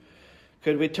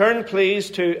Could we turn,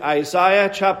 please, to Isaiah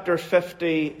chapter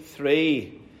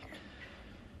 53?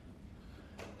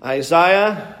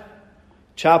 Isaiah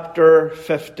chapter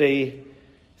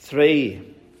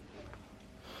 53.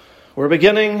 We're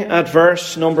beginning at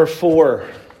verse number 4.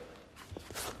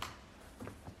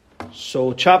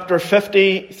 So, chapter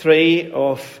 53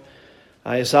 of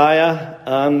Isaiah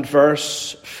and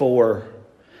verse 4.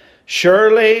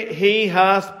 Surely he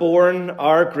hath borne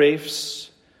our griefs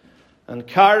and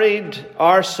carried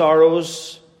our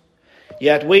sorrows,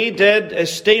 yet we did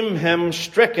esteem him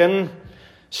stricken,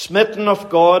 smitten of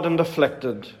God, and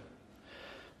afflicted.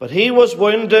 But he was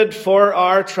wounded for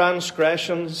our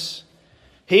transgressions,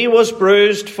 he was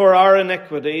bruised for our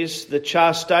iniquities. The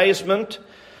chastisement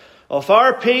of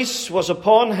our peace was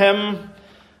upon him,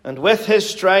 and with his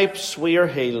stripes we are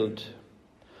healed.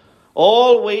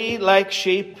 All we like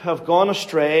sheep have gone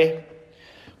astray.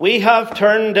 We have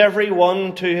turned every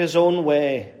one to his own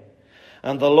way,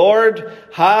 and the Lord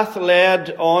hath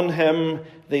laid on him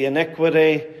the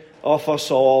iniquity of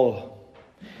us all.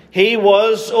 He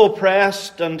was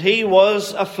oppressed and he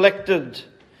was afflicted,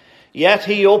 yet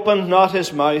he opened not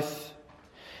his mouth.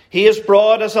 He is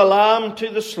brought as a lamb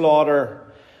to the slaughter,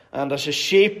 and as a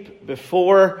sheep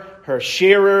before her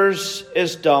shearers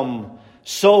is dumb,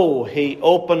 so he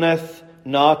openeth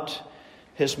not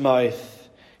his mouth.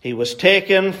 He was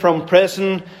taken from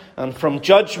prison and from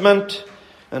judgment,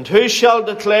 and who shall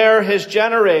declare his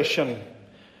generation?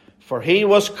 For he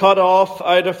was cut off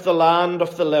out of the land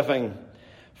of the living.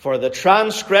 For the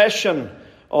transgression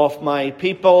of my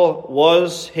people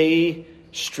was he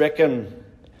stricken.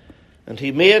 And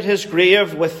he made his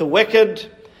grave with the wicked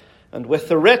and with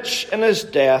the rich in his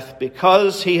death,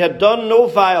 because he had done no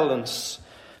violence,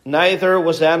 neither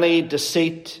was any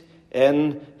deceit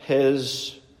in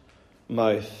his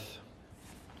mouth.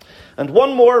 And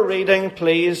one more reading,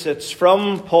 please. It's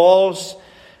from Paul's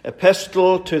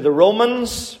epistle to the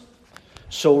Romans.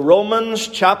 So Romans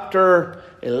chapter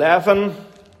 11.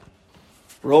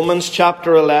 Romans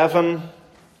chapter 11.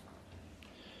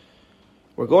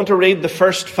 We're going to read the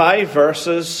first 5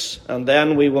 verses, and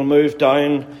then we will move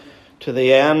down to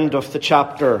the end of the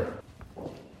chapter.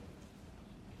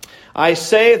 I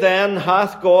say then,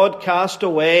 hath God cast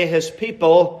away his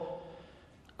people?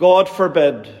 God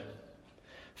forbid.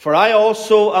 For I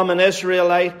also am an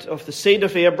Israelite of the seed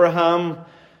of Abraham,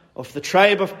 of the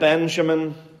tribe of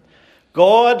Benjamin.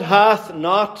 God hath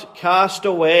not cast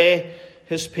away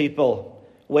his people,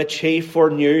 which he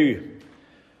foreknew.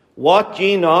 Wot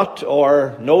ye not,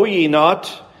 or know ye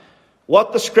not,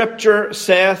 what the Scripture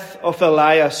saith of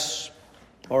Elias,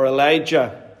 or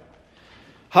Elijah?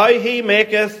 How he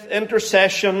maketh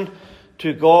intercession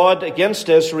to God against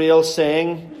Israel,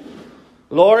 saying,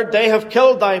 Lord, they have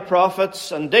killed thy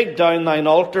prophets and digged down thine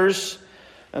altars,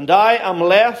 and I am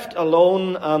left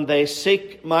alone, and they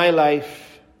seek my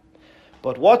life.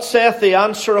 But what saith the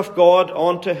answer of God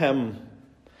unto him?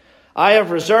 I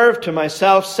have reserved to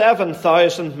myself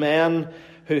 7,000 men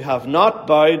who have not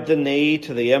bowed the knee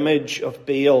to the image of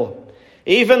Baal.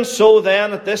 Even so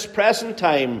then, at this present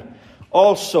time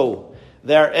also,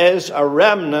 there is a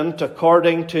remnant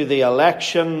according to the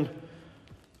election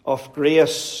of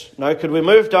grace. Now, could we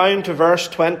move down to verse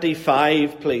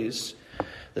 25, please?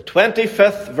 The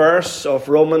 25th verse of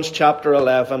Romans chapter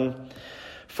 11.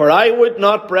 For I would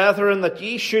not, brethren, that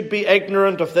ye should be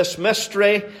ignorant of this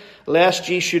mystery, lest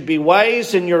ye should be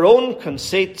wise in your own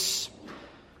conceits,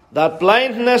 that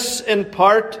blindness in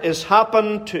part is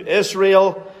happened to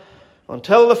Israel,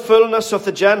 until the fullness of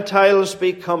the Gentiles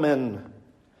be come in.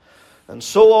 And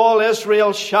so all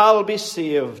Israel shall be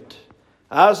saved.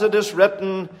 As it is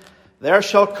written, there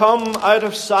shall come out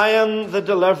of Zion the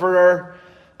deliverer,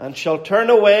 and shall turn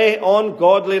away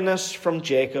ungodliness from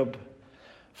Jacob.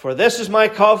 For this is my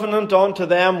covenant unto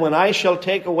them, when I shall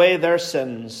take away their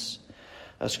sins.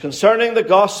 As concerning the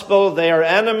gospel, they are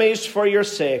enemies for your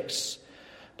sakes.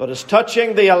 But as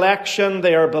touching the election,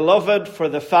 they are beloved for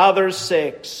the Father's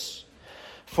sakes.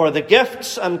 For the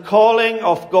gifts and calling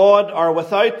of God are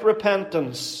without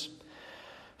repentance.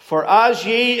 For as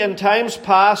ye in times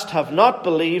past have not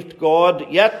believed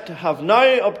God, yet have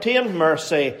now obtained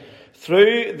mercy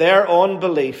through their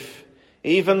unbelief,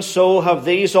 even so have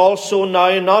these also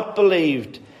now not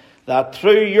believed, that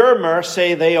through your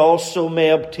mercy they also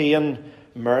may obtain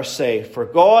mercy. For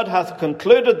God hath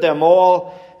concluded them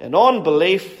all in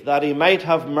unbelief, that he might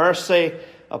have mercy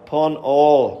upon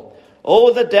all.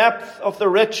 O the depth of the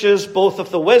riches, both of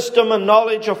the wisdom and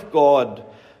knowledge of God!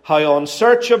 How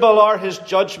unsearchable are his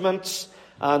judgments,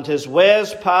 and his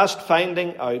ways past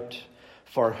finding out.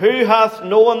 For who hath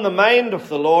known the mind of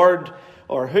the Lord,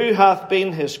 or who hath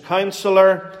been his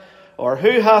counselor, or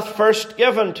who hath first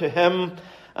given to him,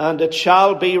 and it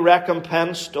shall be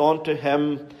recompensed unto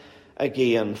him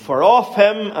again. For of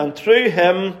him, and through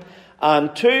him,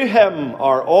 and to him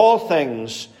are all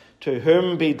things, to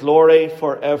whom be glory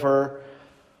forever.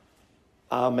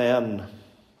 Amen.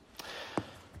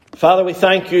 Father, we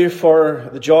thank you for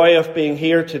the joy of being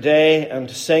here today and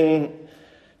to sing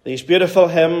these beautiful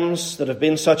hymns that have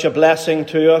been such a blessing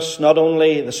to us, not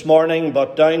only this morning,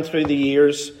 but down through the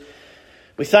years.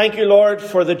 We thank you, Lord,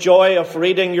 for the joy of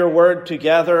reading your word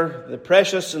together, the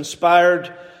precious,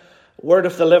 inspired word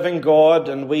of the living God.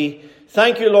 And we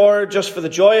thank you, Lord, just for the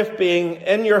joy of being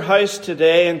in your house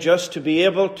today and just to be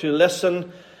able to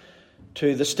listen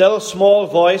to the still small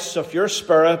voice of your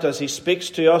Spirit as he speaks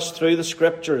to us through the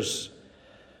Scriptures.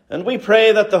 And we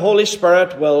pray that the Holy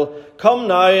Spirit will come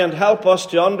now and help us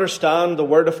to understand the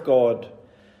Word of God,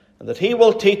 and that he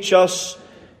will teach us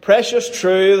precious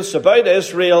truths about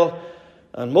Israel,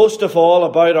 and most of all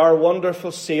about our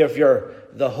wonderful Saviour,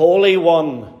 the Holy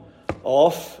One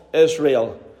of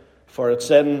Israel. For it's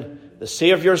in the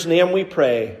Saviour's name we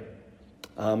pray.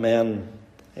 Amen.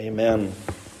 Amen.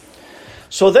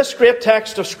 So this great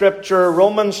text of Scripture,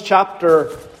 Romans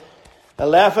chapter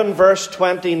 11, verse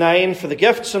 29, for the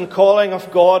gifts and calling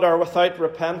of God are without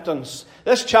repentance.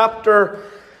 This chapter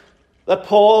that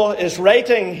Paul is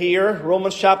writing here,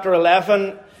 Romans chapter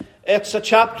 11, it's a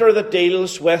chapter that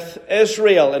deals with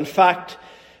Israel. In fact,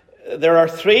 there are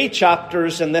 3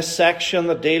 chapters in this section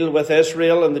that deal with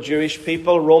Israel and the Jewish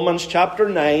people. Romans chapter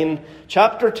 9,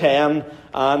 chapter 10,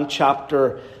 and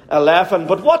chapter 11.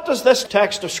 But what does this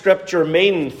text of Scripture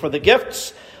mean? For the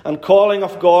gifts and calling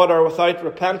of God are without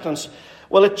repentance.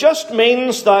 Well, it just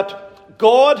means that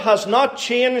God has not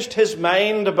changed his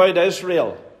mind about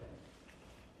Israel.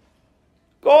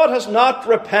 God has not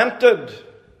repented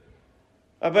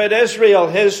about Israel,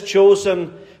 his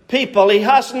chosen people. He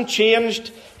hasn't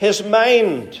changed his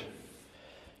mind.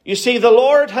 You see, the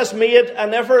Lord has made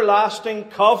an everlasting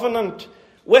covenant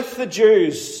with the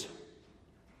Jews.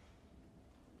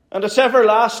 And it's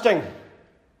everlasting.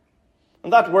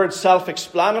 And that word's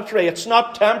self-explanatory. It's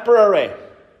not temporary.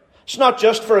 It's not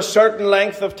just for a certain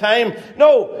length of time.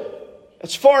 No,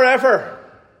 it's forever.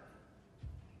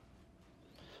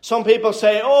 Some people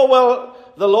say, oh, well,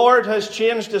 the Lord has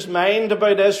changed his mind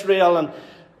about Israel, and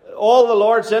all the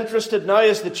Lord's interested now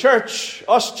is the church,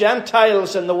 us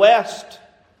Gentiles in the West.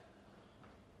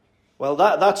 Well,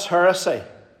 that's heresy.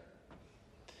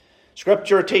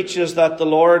 Scripture teaches that the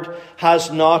Lord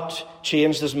has not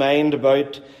changed his mind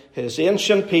about his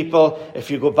ancient people.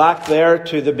 If you go back there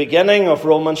to the beginning of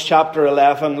Romans chapter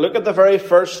 11, look at the very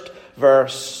first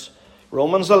verse.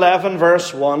 Romans 11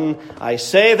 verse 1. I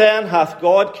say then, hath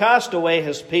God cast away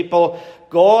his people?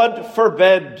 God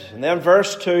forbid. And then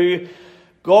verse 2.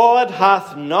 God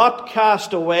hath not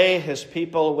cast away his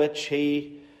people which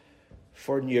he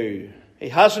foreknew. He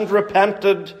hasn't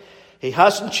repented. He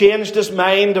hasn't changed his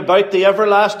mind about the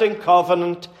everlasting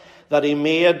covenant that he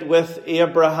made with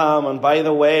Abraham. And by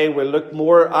the way, we'll look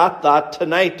more at that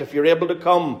tonight if you're able to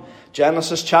come.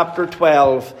 Genesis chapter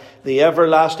 12, the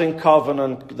everlasting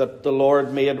covenant that the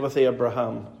Lord made with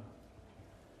Abraham.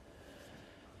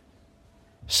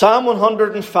 Psalm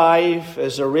 105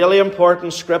 is a really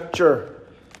important scripture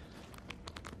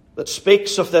that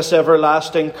speaks of this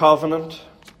everlasting covenant.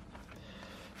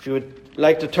 If you would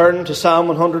like to turn to Psalm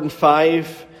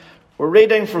 105, we're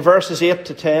reading from verses 8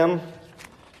 to 10.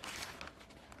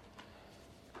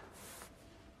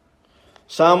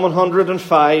 Psalm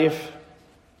 105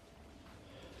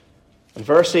 and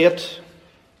verse 8.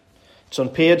 It's on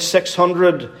page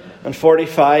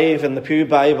 645 in the Pew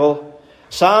Bible.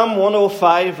 Psalm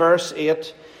 105 verse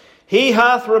 8. He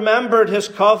hath remembered his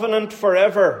covenant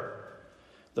forever,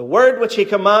 the word which he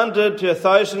commanded to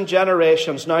 1,000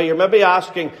 generations. Now you're maybe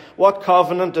asking, what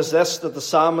covenant is this that the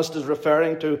psalmist is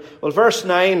referring to? Well, verse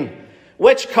 9.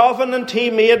 Which covenant he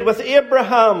made with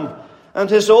Abraham and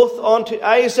his oath unto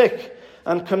Isaac,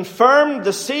 and confirmed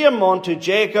the same unto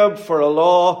Jacob for a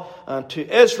law, and to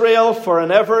Israel for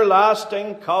an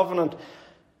everlasting covenant.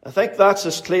 I think that's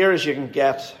as clear as you can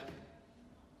get.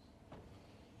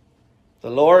 The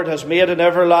Lord has made an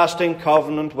everlasting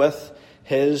covenant with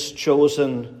his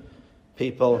chosen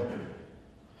people.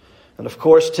 And of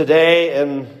course today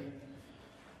in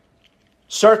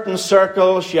certain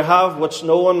circles you have what's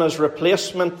known as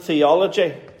replacement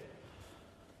theology.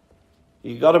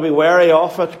 You've got to be wary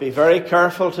of it. Be very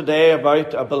careful today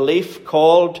about a belief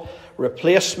called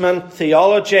replacement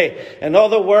theology. In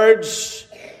other words,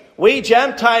 we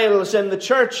Gentiles in the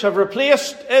church have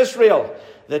replaced Israel.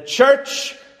 The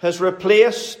church has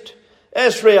replaced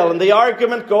Israel. And the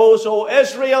argument goes,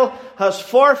 Israel has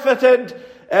forfeited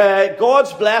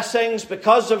God's blessings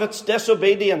because of its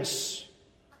disobedience.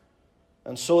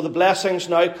 And so the blessings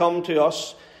now come to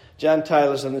us,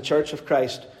 Gentiles, in the Church of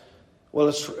Christ. Well,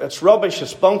 it's rubbish,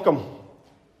 it's bunkum.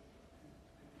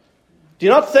 Do you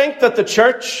not think that the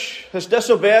church has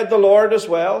disobeyed the Lord as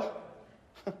well?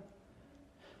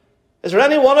 Is there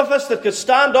any one of us that could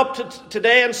stand up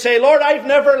today and say, Lord, I've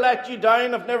never let you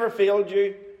down, I've never failed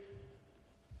you?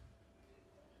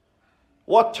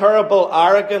 What terrible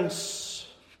arrogance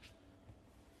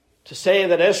to say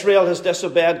that Israel has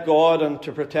disobeyed God and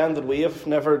to pretend that we have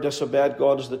never disobeyed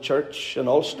God as the church in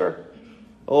Ulster.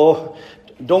 Oh,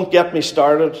 don't get me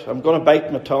started. I'm going to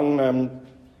bite my tongue. I'm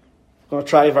going to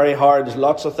try very hard. There's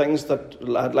lots of things that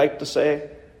I'd like to say.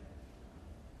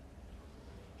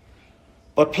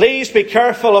 But please be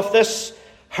careful of this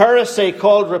heresy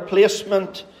called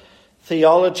replacement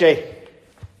theology. I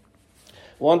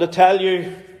want to tell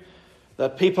you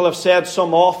that people have said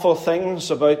some awful things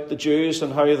about the Jews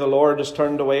and how the Lord has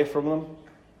turned away from them.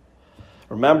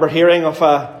 I remember hearing of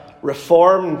a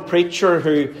Reformed preacher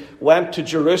who went to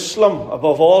Jerusalem,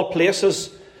 above all places.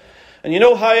 And you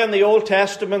know how in the Old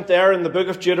Testament there in the book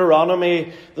of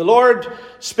Deuteronomy, the Lord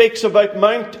speaks about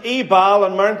Mount Ebal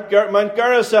and Mount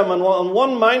Gerizim. And on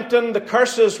one mountain the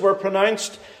curses were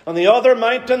pronounced, on the other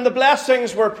mountain the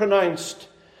blessings were pronounced.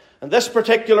 And this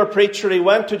particular preacher, he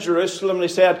went to Jerusalem and he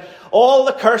said, all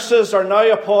the curses are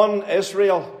now upon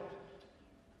Israel.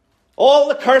 All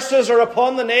the curses are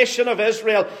upon the nation of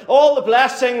Israel. All the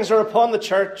blessings are upon the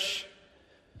church.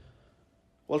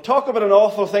 Well, talk about an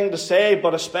awful thing to say,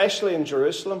 but especially in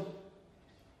Jerusalem.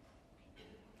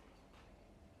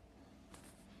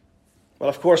 Well,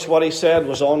 of course, what he said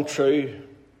was untrue.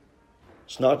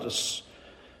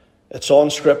 It's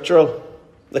unscriptural.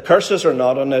 The curses are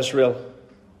not on Israel.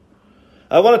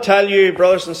 I want to tell you,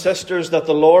 brothers and sisters, that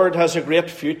the Lord has a great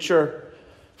future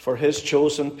for his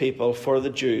chosen people, for the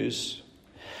Jews.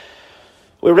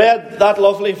 We read that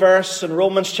lovely verse in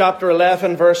Romans chapter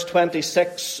 11, verse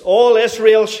 26. All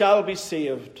Israel shall be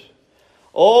saved.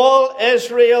 All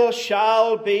Israel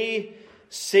shall be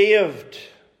saved.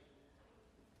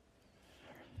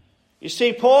 You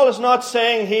see, Paul is not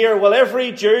saying here, well,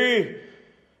 every Jew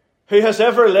who has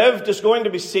ever lived is going to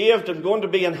be saved and going to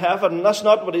be in heaven. That's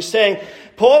not what he's saying.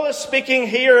 Paul is speaking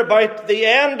here about the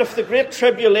end of the Great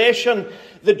Tribulation.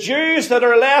 The Jews that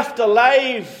are left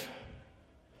alive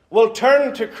will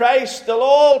turn to Christ. They'll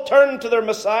all turn to their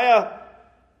Messiah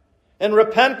in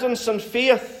repentance and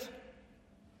faith.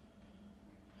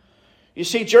 You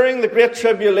see, during the Great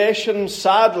Tribulation,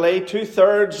 sadly,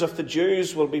 2/3 of the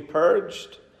Jews will be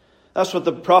purged. That's what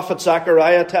the prophet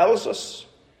Zechariah tells us.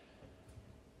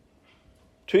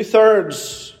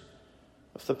 2/3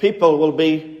 of the people will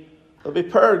be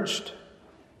purged.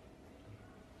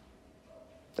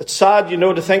 It's sad,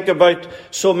 to think about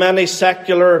so many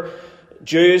secular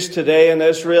Jews today in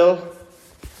Israel.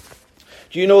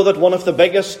 Do you know that one of the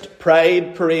biggest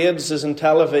pride parades is in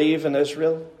Tel Aviv in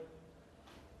Israel?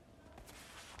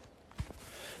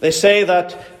 They say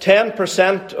that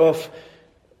 10% of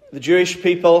the Jewish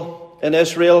people in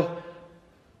Israel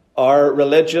are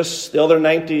religious. The other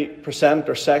 90%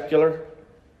 are secular.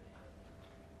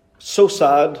 So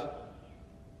sad.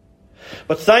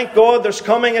 But thank God there's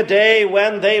coming a day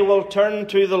when they will turn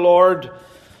to the Lord.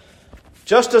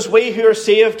 Just as we who are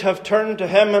saved have turned to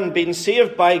him and been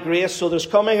saved by grace, so there's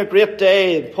coming a great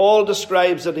day. Paul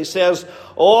describes it. He says,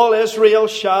 all Israel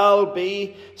shall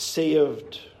be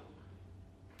saved.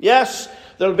 Yes,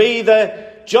 there'll be the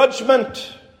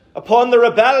judgment upon the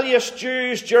rebellious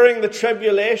Jews during the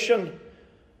tribulation.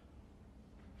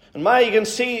 And you can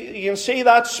see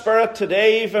that spirit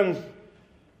today even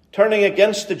turning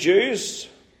against the Jews.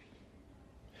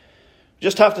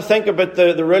 Just have to think about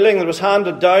the ruling that was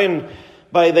handed down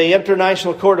by the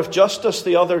International Court of Justice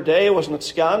the other day. Wasn't it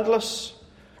scandalous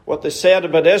what they said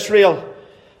about Israel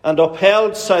and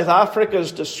upheld South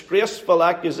Africa's disgraceful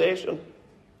accusation?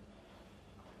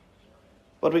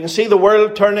 But we can see the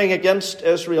world turning against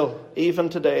Israel even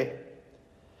today.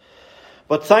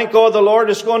 But thank God the Lord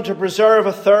is going to preserve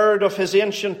 1/3 of his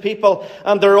ancient people,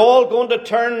 and they're all going to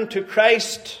turn to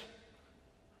Christ.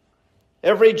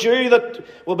 Every Jew that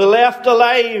will be left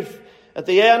alive at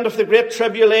the end of the Great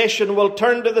Tribulation will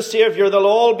turn to the Saviour. They'll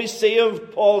all be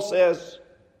saved, Paul says.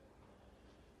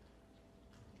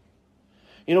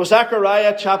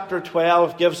 Zechariah chapter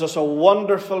 12 gives us a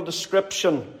wonderful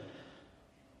description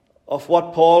of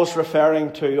what Paul's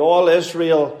referring to. All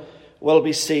Israel will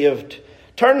be saved.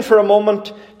 Turn for a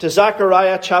moment to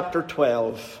Zechariah chapter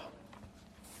 12.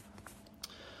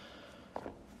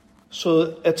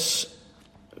 So it's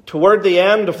toward the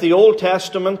end of the Old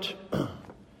Testament.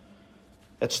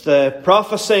 It's the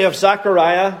prophecy of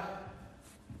Zechariah,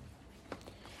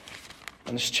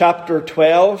 and it's chapter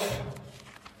 12.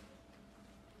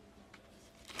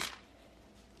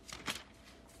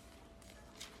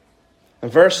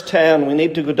 And verse 10, we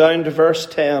need to go down to verse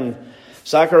 10.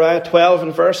 Zechariah 12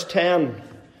 and verse 10.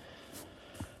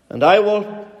 And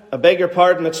I beg your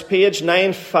pardon, it's page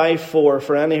 954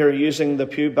 for any who are using the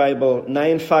Pew Bible,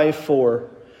 954.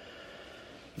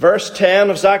 Verse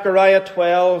 10 of Zechariah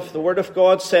 12, the Word of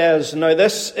God says, Now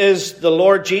this is the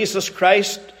Lord Jesus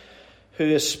Christ who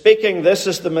is speaking. This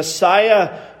is the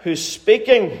Messiah who's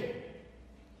speaking.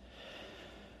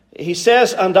 He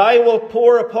says, And I will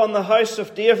pour upon the house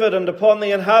of David and upon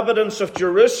the inhabitants of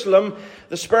Jerusalem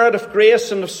the spirit of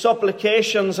grace and of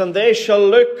supplications, and they shall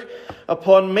look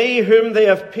upon me whom they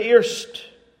have pierced.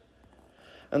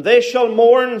 And they shall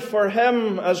mourn for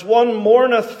him as one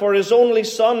mourneth for his only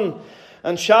son,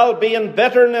 and shall be in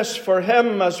bitterness for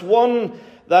him as one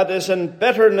that is in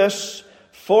bitterness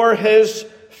for his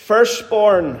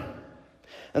firstborn.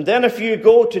 And then if you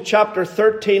go to chapter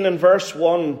 13 and verse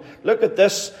 1, look at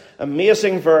this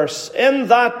amazing verse. In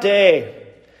that day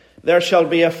there shall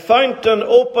be a fountain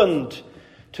opened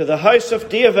to the house of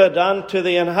David and to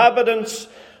the inhabitants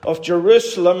of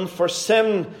Jerusalem for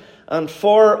sin and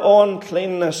for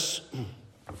uncleanness.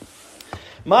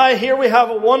 Here we have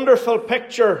a wonderful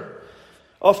picture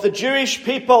of the Jewish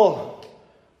people,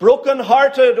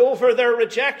 broken-hearted over their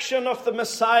rejection of the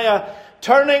Messiah,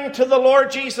 turning to the Lord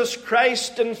Jesus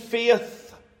Christ in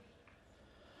faith.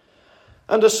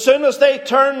 And as soon as they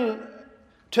turn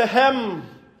to him,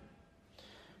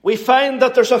 we find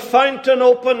that there's a fountain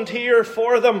opened here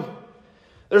for them.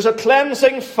 There's a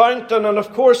cleansing fountain, and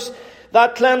of course,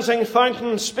 that cleansing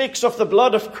fountain speaks of the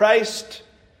blood of Christ.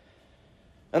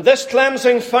 And this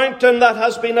cleansing fountain that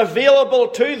has been available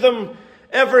to them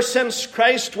ever since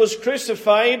Christ was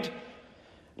crucified,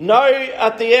 now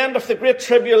at the end of the Great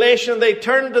Tribulation, they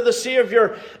turn to the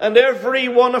Saviour, and every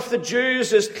one of the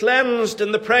Jews is cleansed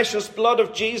in the precious blood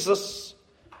of Jesus.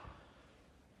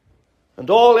 And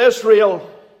all Israel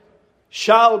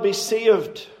shall be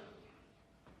saved.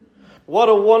 What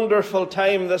a wonderful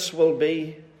time this will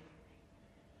be.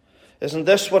 Isn't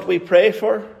this what we pray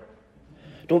for?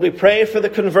 Don't we pray for the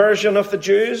conversion of the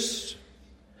Jews?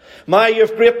 You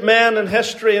have great men in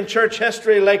history, in church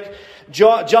history, like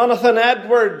Jonathan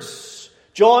Edwards,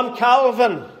 John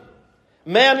Calvin,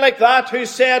 men like that who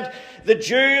said the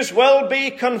Jews will be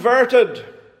converted.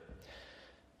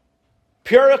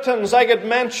 Puritans, I could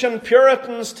mention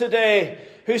Puritans today,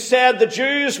 who said the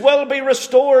Jews will be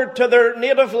restored to their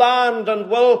native land and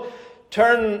will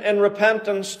turn in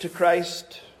repentance to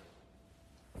Christ.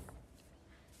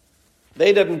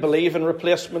 They didn't believe in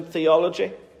replacement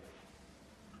theology.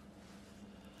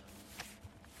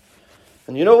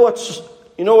 And you know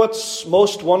what's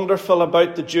most wonderful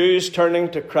about the Jews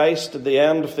turning to Christ at the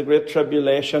end of the Great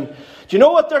Tribulation? Do you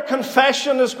know what their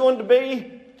confession is going to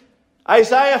be?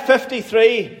 Isaiah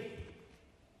 53.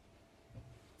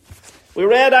 We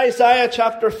read Isaiah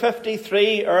chapter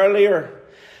 53 earlier.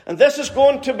 And this is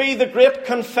going to be the great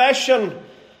confession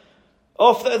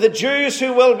of the Jews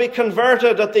who will be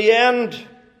converted at the end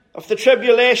of the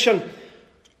tribulation.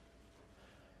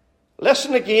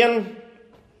 Listen again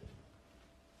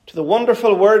to the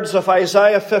wonderful words of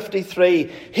Isaiah 53.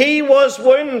 He was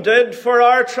wounded for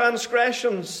our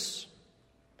transgressions.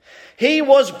 He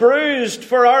was bruised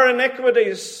for our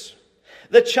iniquities.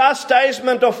 The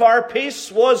chastisement of our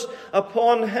peace was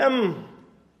upon him.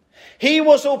 He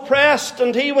was oppressed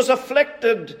and he was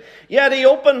afflicted, yet he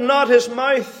opened not his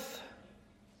mouth.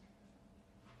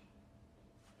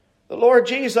 The Lord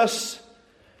Jesus,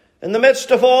 in the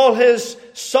midst of all his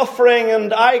suffering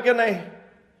and agony,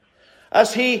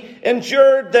 as he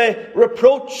endured the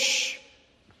reproach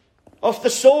of the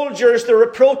soldiers, the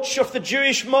reproach of the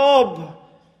Jewish mob,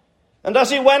 and as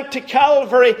he went to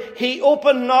Calvary, he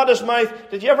opened not his mouth.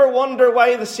 Did you ever wonder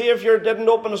why the Saviour didn't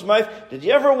open his mouth? Did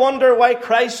you ever wonder why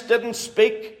Christ didn't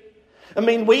speak?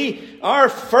 Our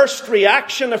first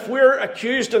reaction, if we're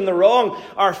accused in the wrong,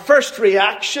 our first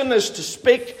reaction is to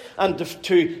speak and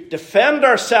to defend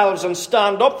ourselves and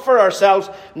stand up for ourselves,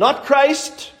 not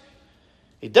Christ.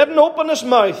 He didn't open his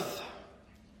mouth.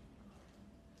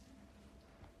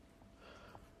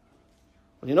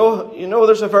 You know,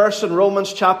 there's a verse in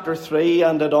Romans chapter 3,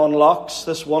 and it unlocks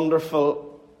this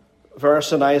wonderful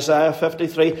verse in Isaiah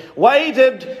 53. Why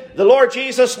did the Lord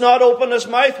Jesus not open his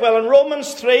mouth? Well, in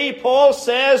Romans 3, Paul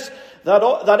says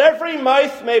that every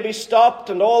mouth may be stopped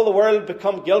and all the world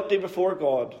become guilty before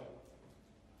God.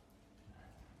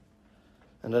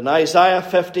 And in Isaiah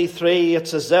 53,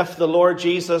 it's as if the Lord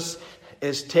Jesus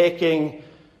is taking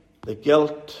the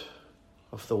guilt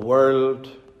of the world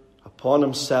upon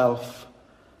himself.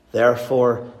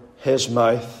 Therefore, his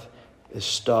mouth is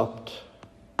stopped.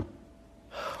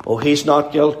 Oh, he's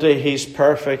not guilty. He's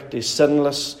perfect. He's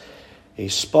sinless.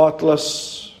 He's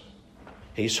spotless.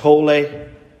 He's holy.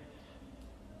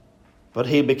 But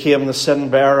he became the sin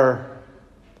bearer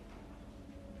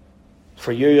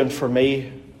for you and for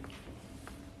me.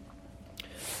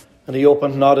 And he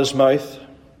opened not his mouth.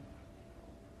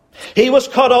 He was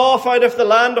cut off out of the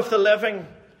land of the living.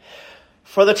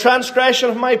 For the transgression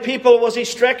of my people was he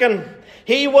stricken.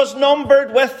 He was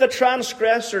numbered with the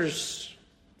transgressors.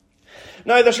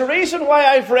 Now, there's a reason why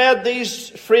I've read these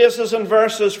phrases and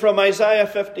verses from Isaiah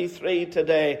 53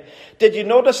 today. Did you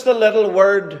notice the little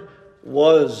word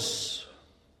was?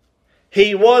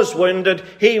 He was wounded.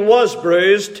 He was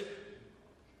bruised.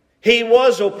 He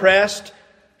was oppressed.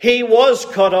 He was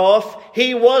cut off.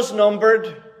 He was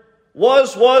numbered.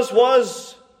 Was.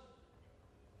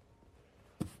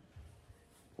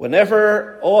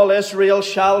 Whenever all Israel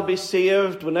shall be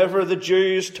saved, whenever the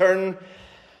Jews turn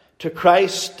to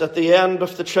Christ at the end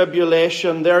of the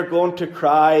tribulation, they're going to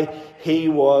cry, He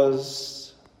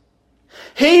was.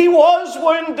 He was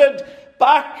wounded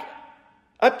back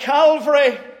at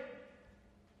Calvary.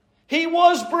 He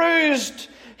was bruised.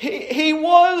 He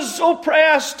was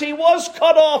oppressed. He was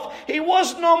cut off. He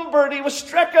was numbered. He was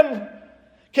stricken.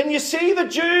 Can you see the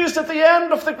Jews at the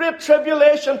end of the Great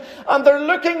Tribulation? And they're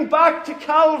looking back to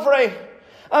Calvary.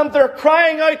 And they're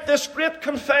crying out this great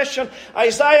confession.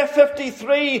 Isaiah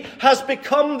 53 has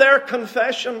become their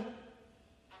confession.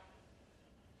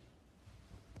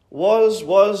 Was.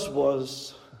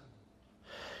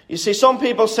 You see, some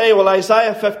people say, well,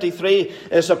 Isaiah 53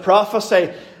 is a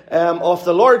prophecy of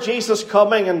the Lord Jesus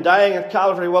coming and dying at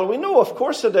Calvary. Well, we know, of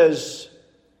course it is.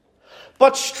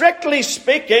 But strictly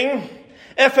speaking,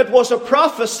 if it was a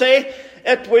prophecy,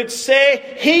 it would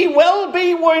say, He will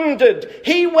be wounded,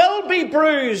 He will be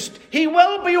bruised, He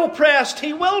will be oppressed,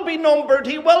 He will be numbered,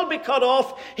 He will be cut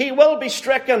off, He will be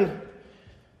stricken.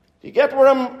 Do you get where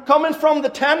I'm coming from? The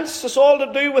tense is all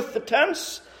to do with the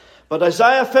tense. But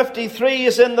Isaiah 53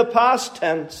 is in the past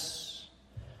tense.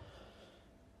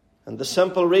 And the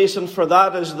simple reason for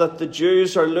that is that the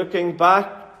Jews are looking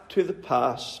back to the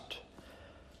past,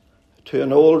 to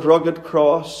an old rugged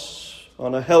cross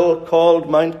on a hill called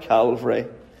Mount Calvary,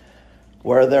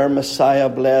 where their Messiah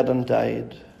bled and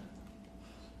died.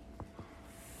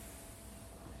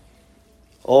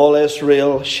 All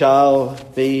Israel shall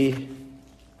be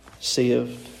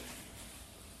saved.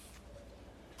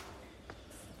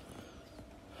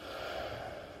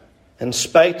 In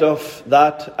spite of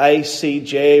that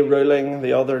ICJ ruling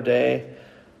the other day,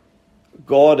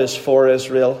 God is for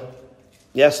Israel.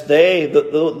 Yes,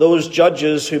 those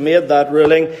judges who made that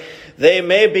ruling, they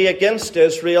may be against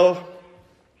Israel,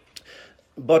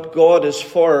 but God is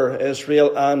for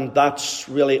Israel, and that's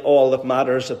really all that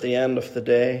matters at the end of the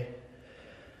day.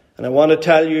 And I want to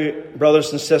tell you,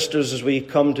 brothers and sisters, as we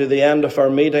come to the end of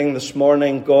our meeting this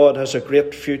morning, God has a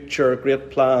great future, a great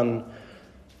plan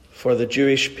for the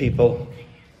Jewish people.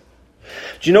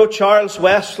 Do you know Charles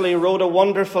Wesley wrote a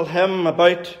wonderful hymn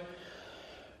about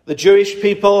the Jewish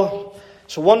people?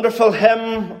 It's a wonderful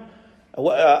hymn,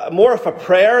 more of a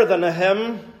prayer than a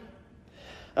hymn.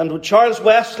 And Charles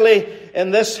Wesley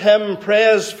in this hymn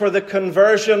prays for the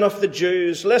conversion of the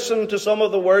Jews. Listen to some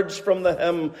of the words from the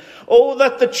hymn. Oh,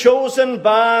 that the chosen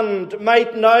band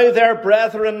might now their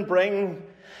brethren bring,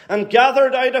 and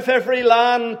gathered out of every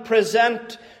land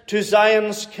present to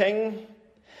Zion's King.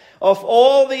 Of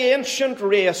all the ancient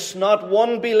race, not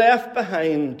one be left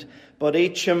behind, but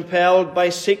each impelled by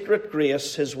secret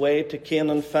grace his way to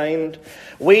Canaan find.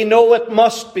 We know it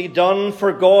must be done,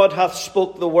 for God hath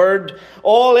spoke the word.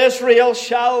 All Israel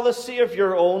shall the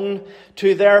Saviour own,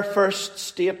 to their first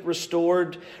state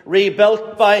restored.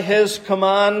 Rebuilt by his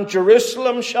command,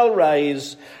 Jerusalem shall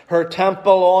rise, her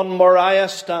temple on Moriah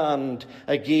stand,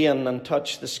 again and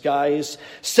touch the skies.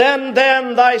 Send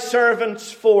then thy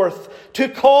servants forth, to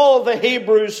call the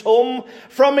Hebrews home,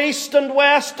 from east and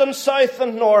west and south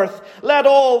and north. Let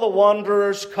all the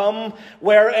wanderers come,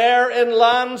 where'er in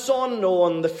lands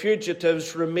unknown the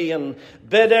fugitives remain.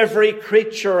 Bid every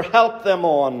creature help them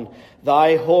on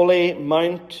thy holy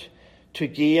mount to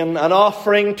gain an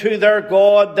offering to their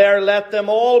God. There let them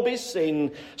all be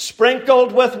seen,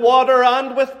 sprinkled with water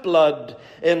and with blood,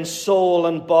 in soul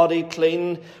and body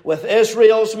clean, with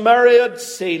Israel's myriad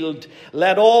sealed.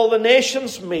 Let all the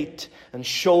nations meet and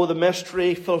show the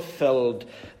mystery fulfilled,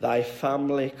 thy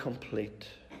family complete.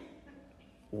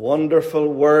 Wonderful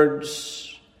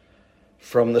words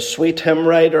from the sweet hymn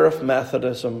writer of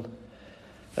Methodism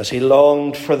as he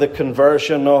longed for the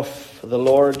conversion of the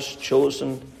Lord's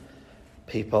chosen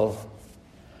people.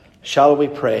 Shall we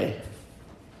pray?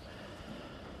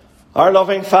 Our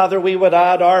loving Father, we would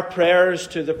add our prayers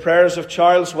to the prayers of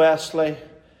Charles Wesley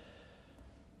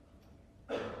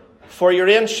for your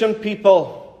ancient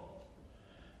people,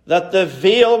 that the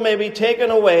veil may be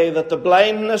taken away, that the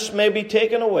blindness may be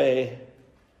taken away,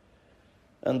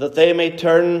 and that they may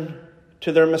turn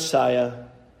to their Messiah.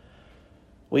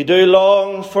 We do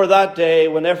long for that day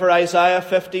whenever Isaiah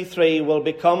 53 will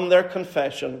become their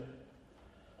confession.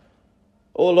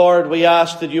 O Lord, we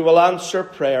ask that you will answer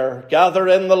prayer. Gather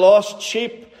in the lost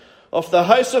sheep of the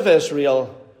house of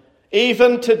Israel,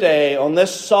 even today on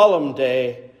this solemn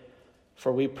day,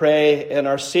 for we pray in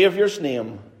our Saviour's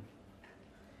name.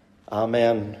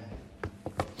 Amen.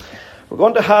 We're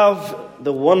going to have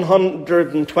the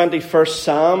 121st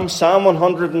Psalm, Psalm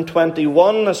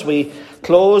 121, as we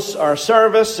close our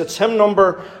service. It's hymn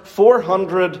number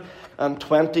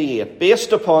 428,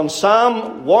 based upon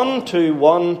Psalm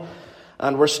 121,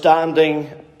 and we're standing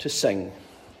to sing.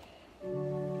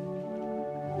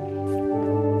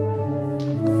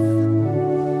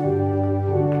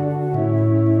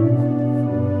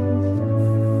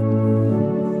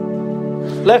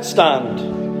 Let's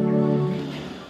stand.